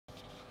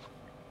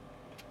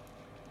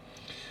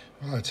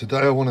Right, today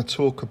I want to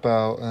talk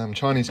about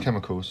Chinese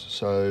chemicals.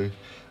 So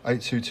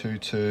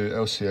 8222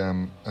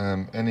 LCM,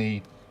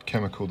 any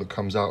chemical that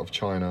comes out of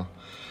China,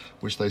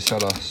 which they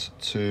sell us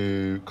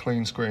to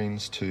clean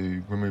screens,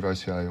 to remove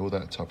OCA, all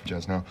that type of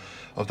jazz. Now,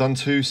 I've done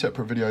two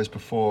separate videos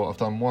before. I've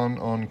done one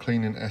on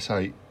cleaning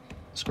S8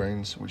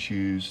 screens, which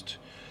used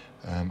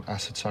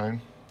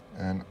acetone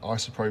and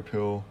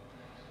isopropyl.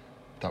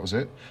 That was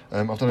it.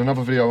 I've done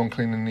another video on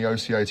cleaning the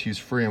OCA to use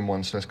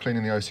 3-in-1, so that's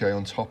cleaning the OCA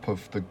on top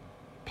of the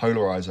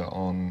polarizer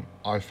on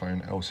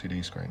iPhone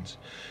LCD screens.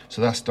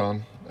 So that's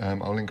done.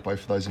 I'll link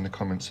both of those in the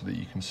comments so that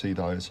you can see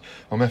those.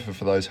 My method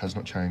for those has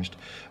not changed.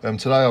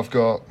 Today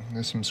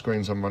there's some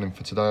screens I'm running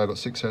for today. I've got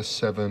 6S,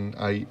 7,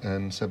 8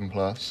 and 7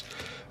 Plus.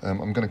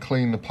 I'm going to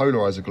clean the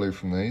polarizer glue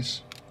from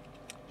these.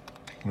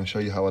 I'm going to show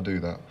you how I do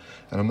that.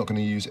 And I'm not going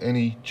to use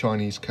any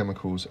Chinese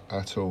chemicals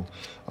at all.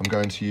 I'm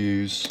going to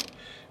use,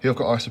 here I've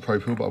got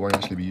isopropyl, but I won't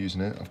actually be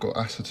using it. I've got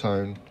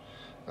acetone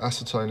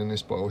in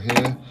this bottle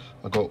here.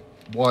 I've got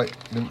white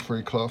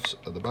lint-free cloths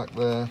at the back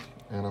there,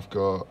 and I've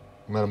got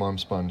melamine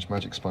sponge,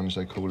 magic sponge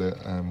they call it,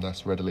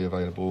 that's readily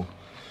available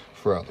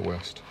throughout the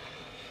West.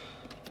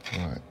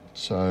 Right,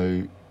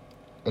 so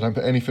I don't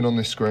put anything on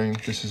this screen.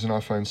 This is an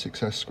iPhone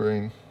 6S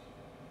screen.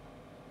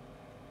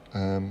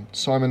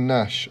 Simon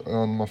Nash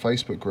on my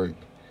Facebook group,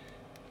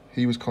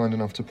 he was kind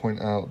enough to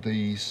point out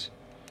these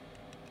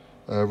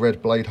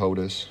red blade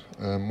holders.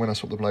 When I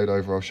swap the blade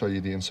over, I'll show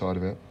you the inside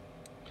of it.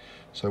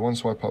 So one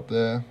swipe up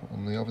there,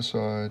 on the other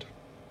side.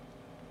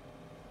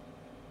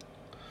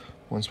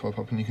 One swipe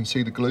up, and you can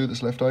see the glue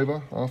that's left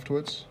over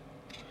afterwards.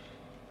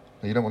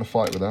 Now you don't want to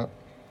fight with that.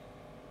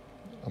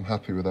 I'm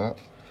happy with that.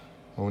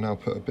 I will now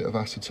put a bit of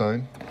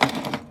acetone.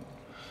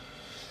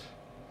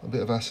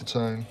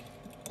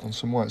 On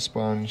some white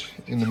sponge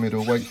in the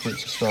middle, wait for it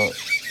to start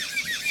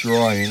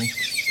drying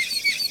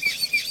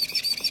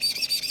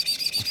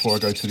before I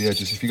go to the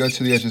edges. If you go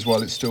to the edges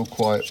while it's still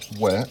quite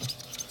wet,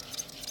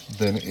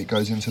 then it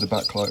goes into the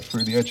backlight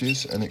through the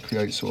edges and it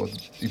creates sort of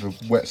either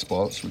wet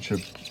spots, which are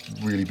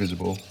really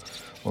visible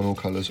on all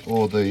colours,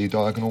 or the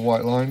diagonal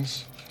white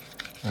lines.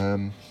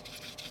 You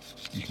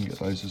can get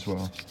those as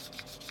well.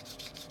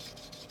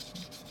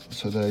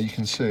 So there you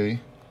can see,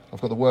 I've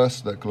got the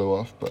worst of that glue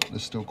off, but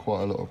there's still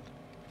quite a lot of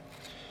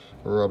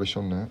rubbish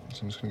on there.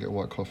 So I'm just going to get a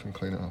white cloth and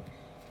clean it up.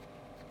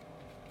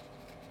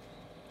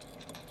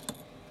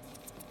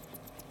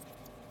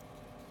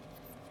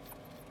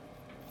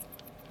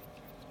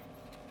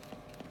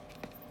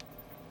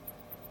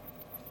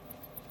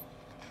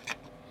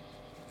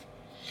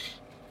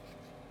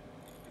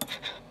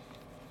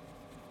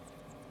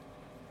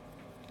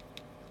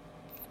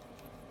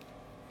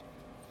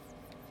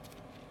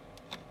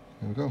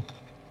 There we go.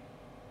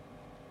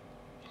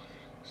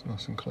 It's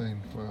nice and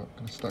clean. Right, I'm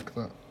going to stack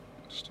that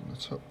just on the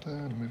top there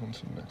and move on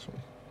to the next one.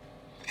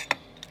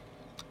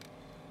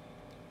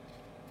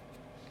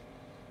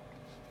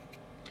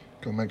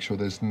 Got to make sure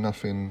there's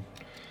nothing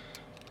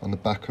on the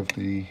back of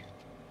the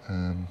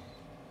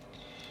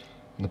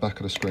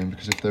screen,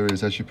 because if there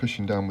is, as you're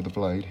pushing down with the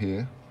blade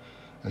here,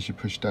 as you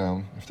push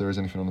down, if there is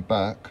anything on the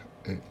back,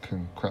 it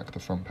can crack the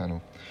front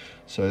panel.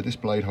 So this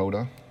blade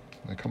holder,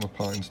 they come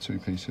apart into two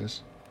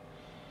pieces.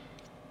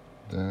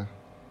 There.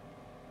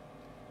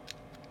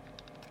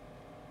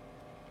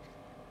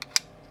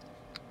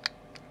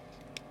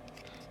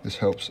 This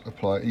helps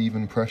apply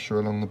even pressure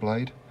along the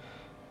blade,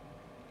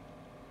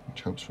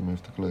 which helps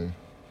remove the glue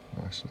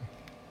nicely.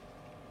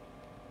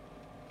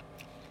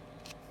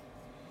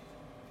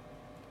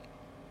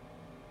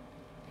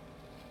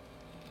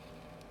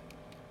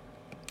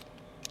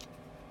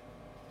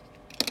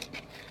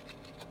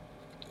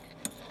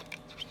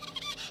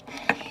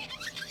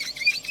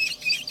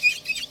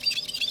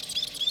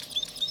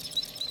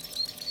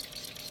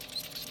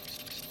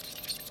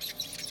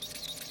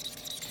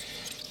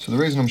 So the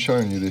reason I'm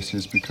showing you this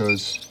is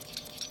because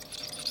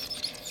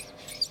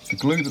the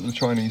glue that the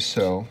Chinese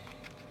sell,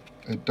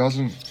 it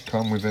doesn't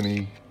come with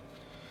any,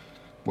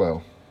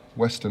 well,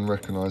 Western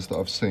recognised that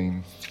I've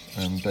seen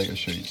data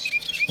sheets.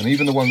 And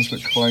even the ones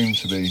that claim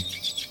to be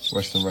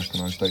Western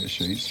recognised data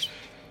sheets,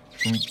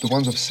 from the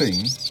ones I've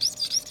seen,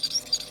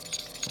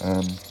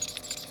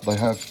 they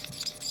have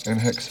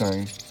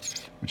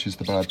N-hexane, which is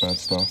the bad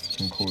stuff,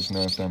 can cause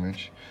nerve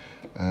damage.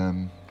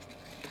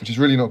 Which is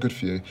really not good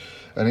for you.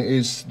 And it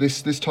is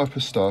this type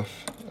of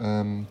stuff.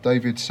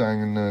 David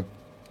sang in the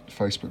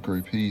Facebook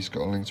group, he's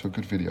got a link to a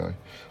good video.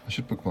 I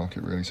should bookmark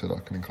it really so that I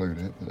can include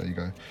it, but there you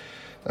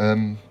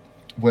go.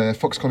 Where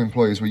Foxconn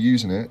employees were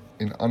using it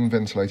in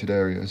unventilated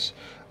areas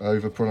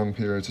over prolonged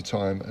periods of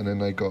time, and then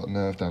they got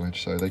nerve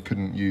damage, so they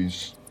couldn't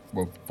use,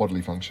 well,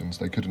 bodily functions.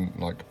 They couldn't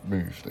like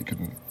move, they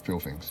couldn't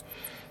feel things.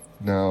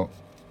 Now,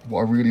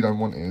 what I really don't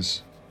want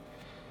is,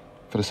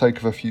 for the sake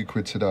of a few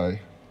quid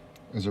today,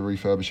 as a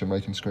refurbisher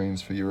making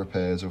screens for your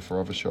repairs or for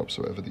other shops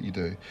or whatever that you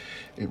do,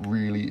 it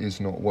really is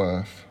not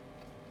worth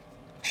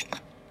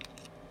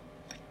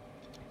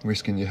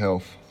risking your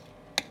health.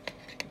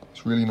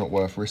 It's really not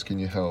worth risking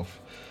your health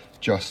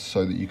just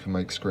so that you can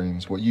make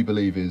screens what you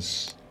believe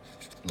is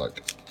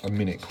like a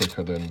minute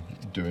quicker than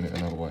doing it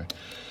another way.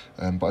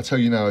 But I tell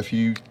you now, if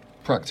you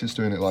practice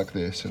doing it like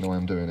this, in the way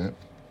I'm doing it,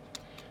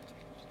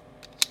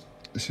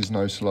 this is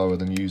no slower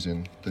than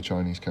using the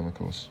Chinese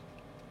chemicals.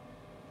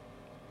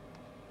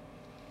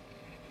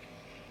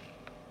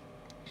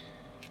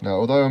 Now,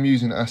 although I'm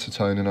using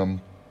acetone and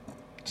I'm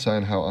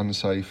saying how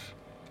unsafe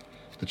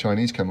the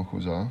Chinese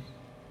chemicals are,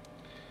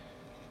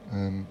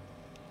 the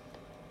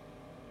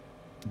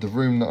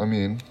room that I'm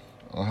in,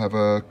 I have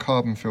a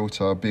carbon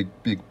filter,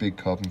 big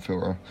carbon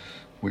filter,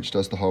 which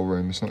does the whole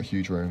room. It's not a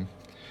huge room.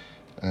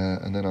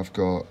 And then I've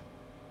got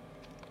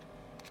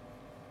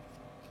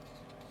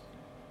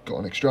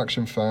an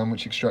extraction fan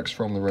which extracts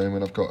from the room,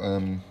 and I've got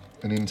an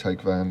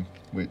intake van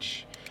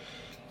which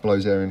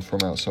blows air in from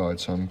outside,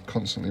 so I'm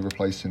constantly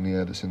replacing the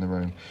air that's in the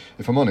room.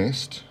 If I'm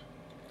honest,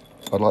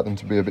 I'd like them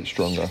to be a bit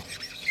stronger,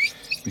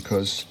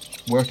 because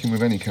working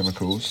with any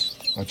chemicals,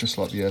 I just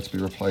like the air to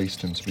be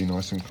replaced and to be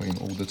nice and clean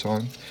all the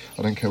time.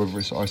 I don't care whether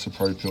it's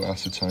isopropyl,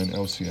 acetone,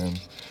 LCM,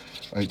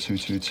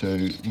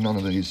 8222, none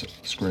of these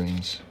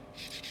screens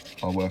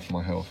are worth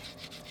my health.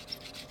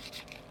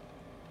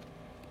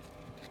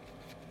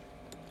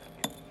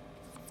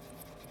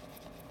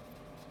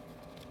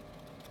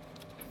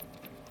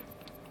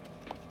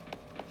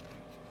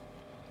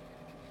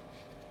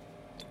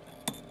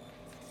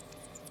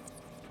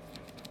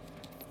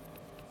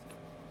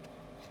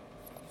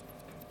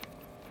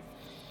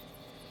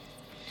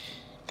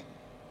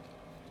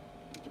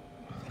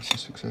 The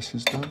success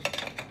is done.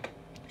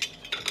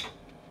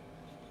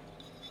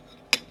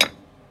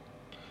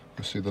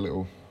 You'll see the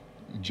little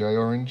J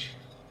orange.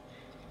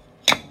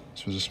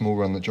 This was a small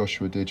run that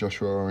Joshua did,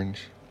 Joshua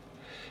Orange.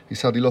 He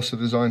sadly lost the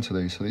design to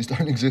these, so these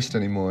don't exist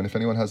anymore, and if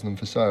anyone has them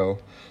for sale,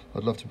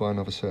 I'd love to buy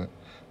another set.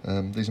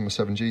 These are my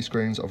 7G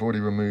screens. I've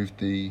already removed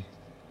the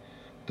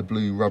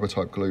blue rubber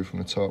type glue from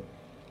the top.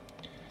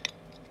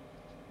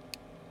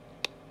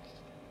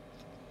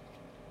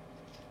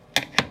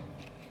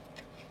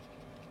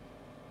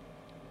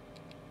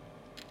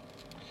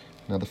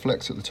 Now the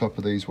flex at the top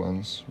of these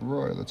ones,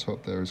 right at the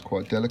top there, is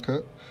quite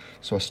delicate,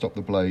 so I stop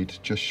the blade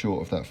just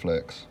short of that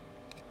flex.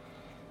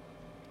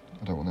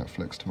 I don't want that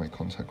flex to make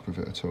contact with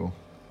it at all.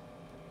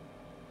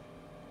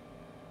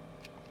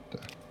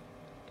 There.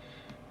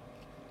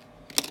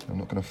 I'm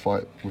not going to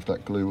fight with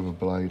that glue with a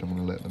blade, I'm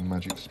going to let the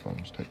magic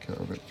sponge take care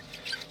of it.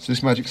 So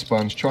this magic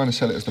sponge, trying to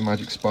sell it as the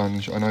magic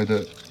sponge, I know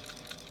that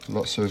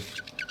lots of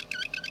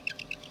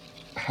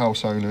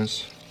house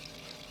owners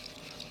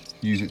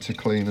use it to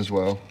clean as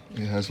well.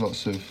 It has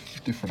lots of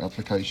different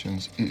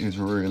applications. It is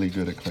really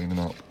good at cleaning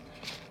up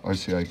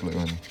OCA glue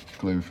and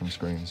glue from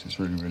screens. It's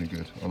really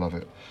good. I love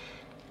it.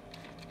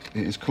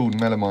 It is called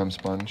melamine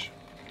sponge.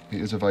 It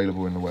is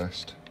available in the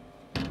West.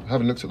 I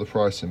haven't looked at the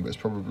pricing, but it's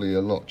probably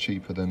a lot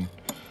cheaper than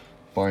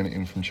buying it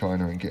in from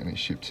China and getting it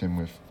shipped in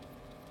with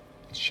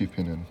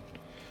shipping and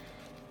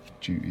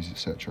duties,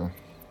 etc.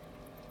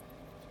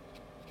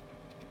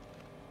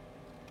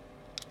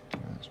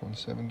 That's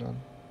 1/7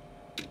 done.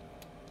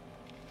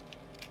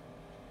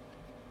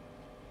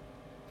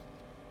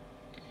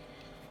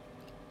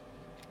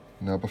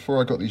 Now, before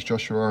I got these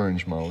Joshua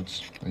Orange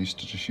moulds, I used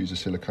to just use a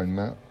silicone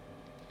mat.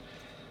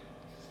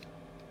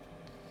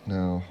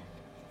 Now,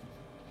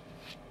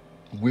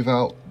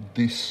 without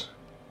this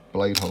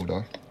blade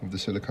holder, with the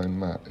silicone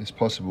mat, it's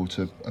possible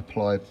to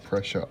apply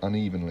pressure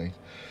unevenly,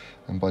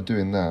 and by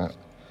doing that,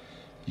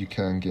 you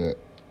can get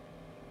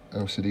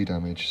LCD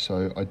damage.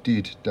 So I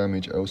did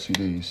damage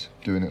LCDs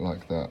doing it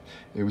like that.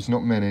 It was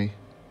not many,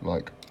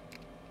 like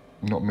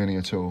not many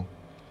at all.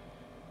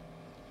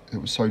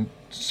 It was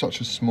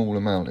such a small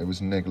amount, it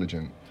was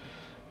negligent.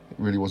 It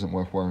really wasn't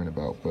worth worrying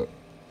about, but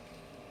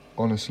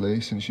honestly,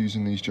 since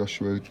using these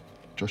Joshua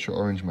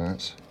Orange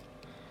mats,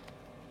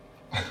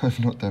 I've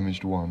not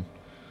damaged one.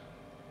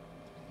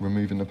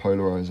 Removing the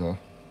polarizer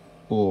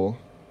or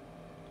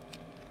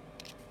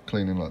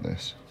cleaning like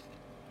this.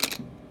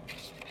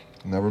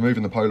 Now,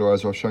 removing the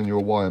polarizer, I've shown you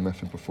a wire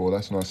method before,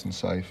 that's nice and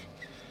safe.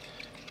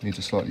 Needs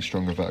a slightly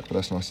stronger vac, but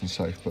that's nice and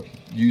safe. But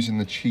using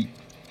the cheap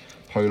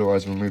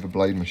polarizer remover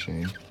blade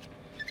machine,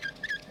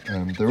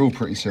 they're all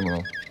pretty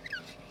similar,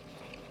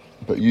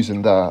 but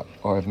using that,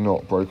 I have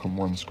not broken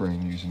one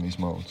screen using these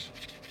moulds.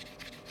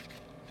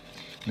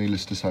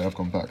 Needless to say, I've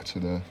gone back to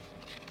the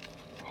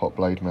hot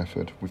blade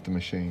method with the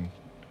machine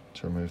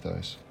to remove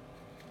those.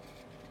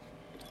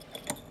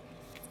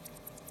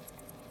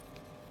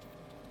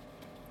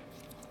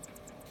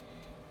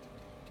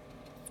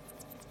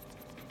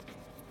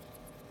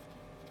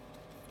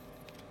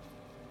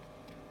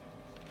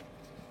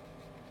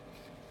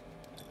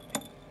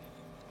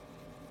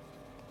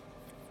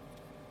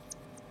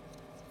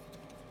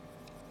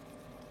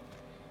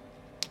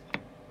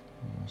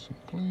 Nice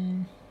and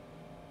clean.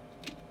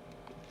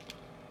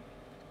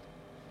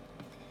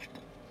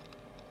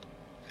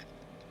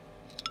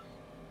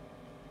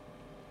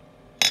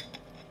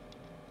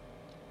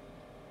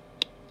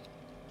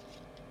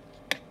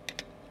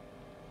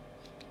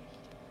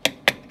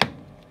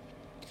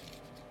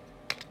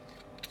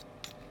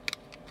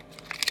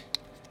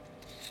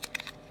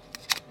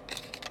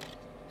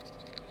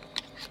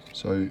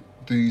 So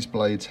these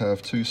blades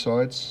have two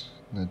sides.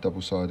 They're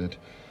double-sided.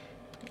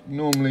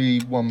 Normally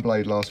one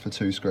blade lasts for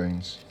 2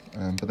 screens,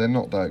 but they're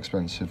not that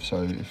expensive,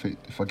 so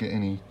if I get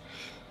any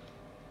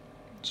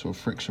sort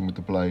of friction with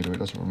the blade or it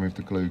doesn't remove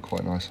the glue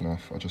quite nice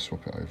enough, I just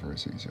swap it over,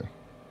 it's easier.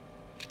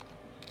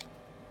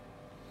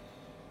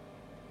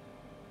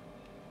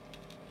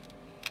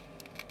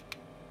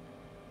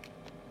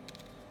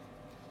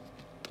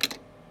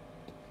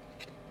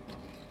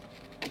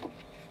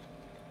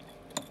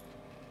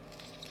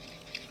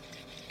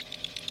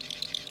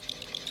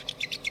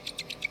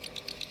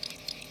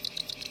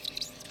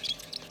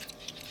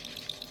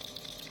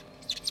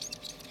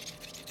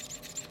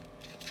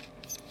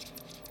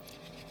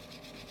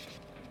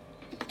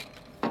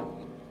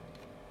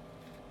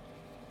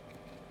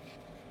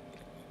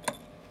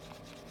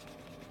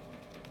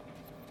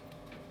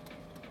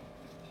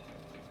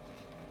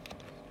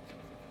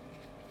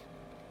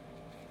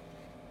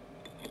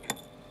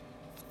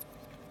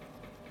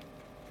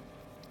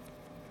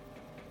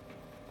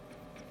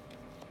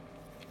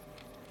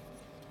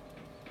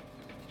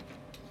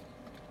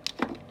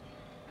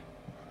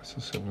 So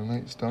 7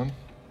 and 8's done.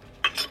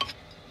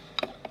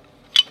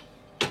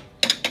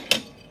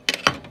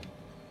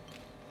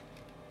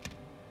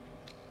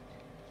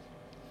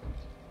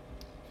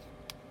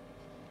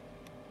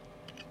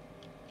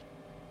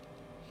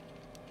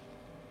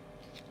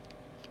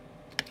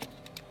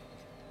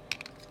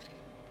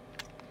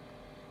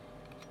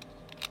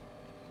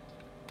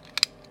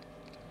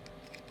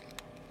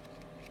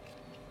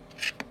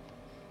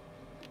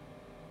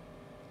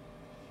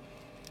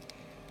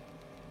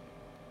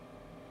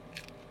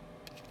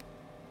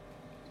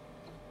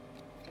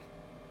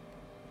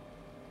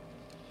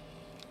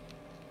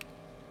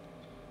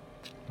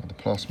 The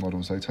Plus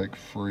models, they take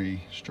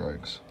 3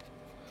 strokes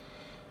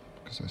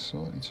because they're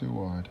slightly too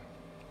wide.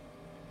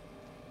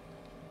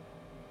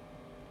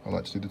 I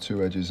like to do the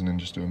 2 edges and then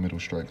just do a middle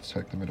stroke to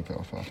take the middle bit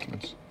off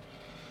afterwards.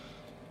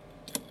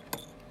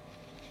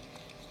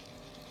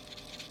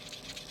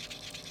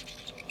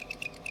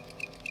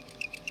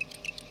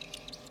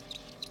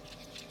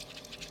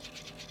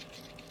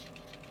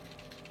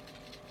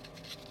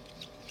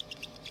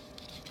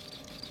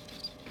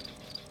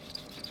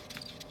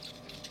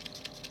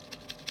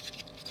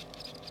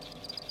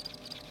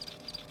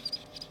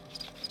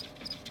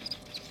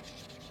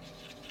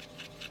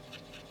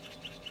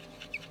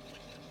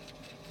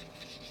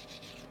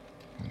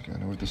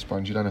 Now with the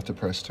sponge, you don't have to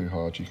press too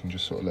hard, you can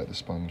just sort of let the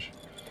sponge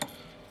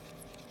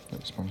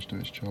do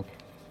its job.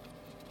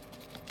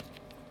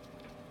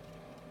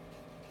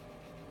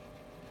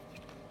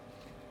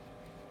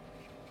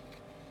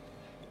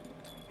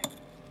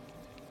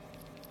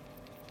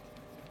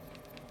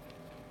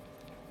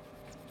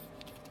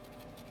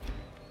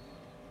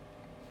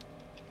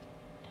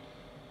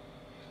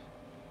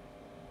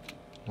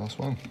 Last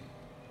one.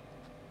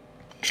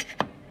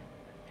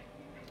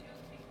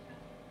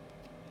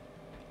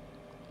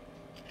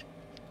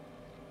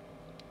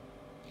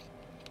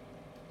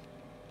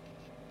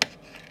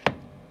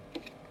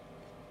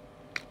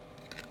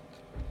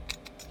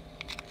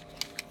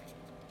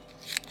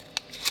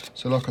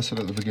 So like I said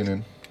at the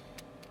beginning,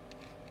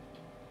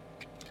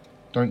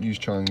 don't use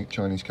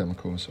Chinese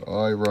chemicals.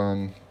 I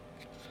run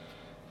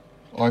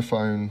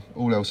iPhone,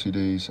 all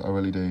LCDs,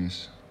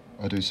 OLEDs.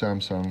 I do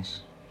Samsungs,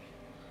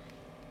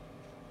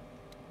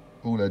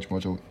 all edge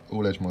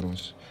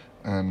models,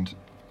 and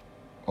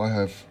I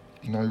have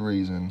no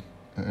reason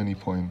at any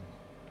point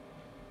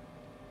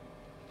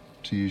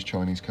to use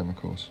Chinese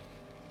chemicals.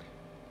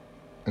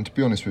 And to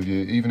be honest with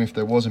you, even if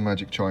there was a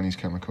magic Chinese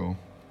chemical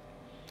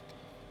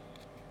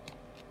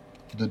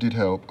that did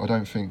help, I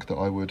don't think that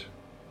I would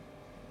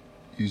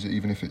use it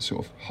even if it's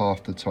sort of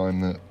half the time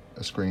that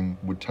a screen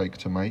would take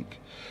to make.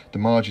 The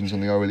margins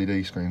on the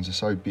OLED screens are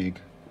so big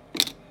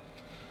that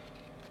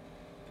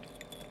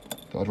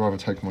I'd rather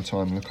take my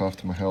time and look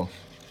after my health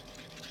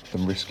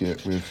than risk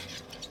it with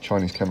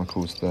Chinese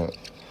chemicals that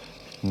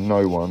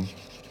no one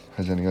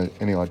has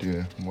any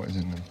idea what is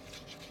in them.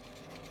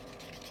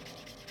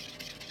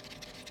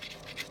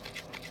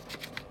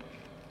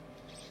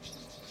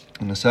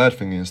 And the sad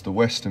thing is, the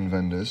Western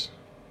vendors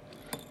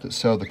that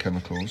sell the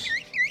chemicals,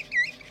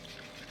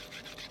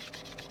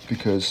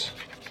 because,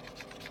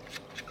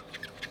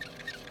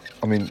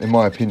 I mean, in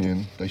my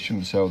opinion, they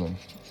shouldn't sell them.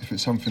 If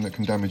it's something that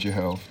can damage your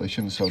health, they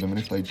shouldn't sell them, and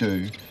if they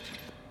do,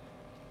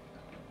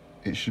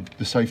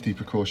 the safety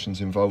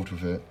precautions involved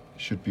with it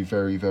should be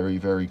very, very,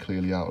 very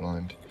clearly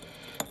outlined.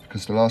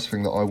 Because the last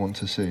thing that I want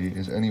to see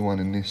is anyone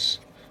in this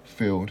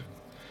field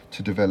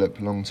to develop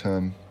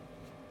long-term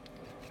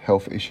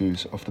health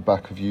issues off the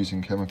back of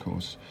using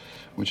chemicals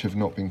which have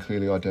not been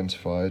clearly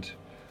identified,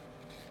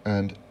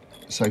 and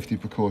safety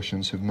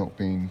precautions have not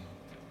been,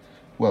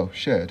 well,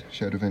 shared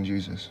with end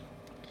users.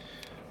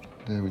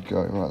 There we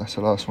go. Right, that's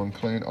the last one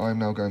clean. I'm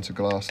now going to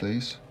glass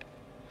these.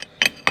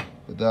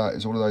 But that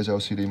is all of those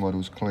LCD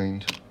models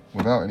cleaned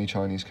without any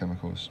Chinese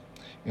chemicals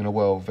in a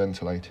well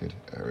ventilated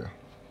area.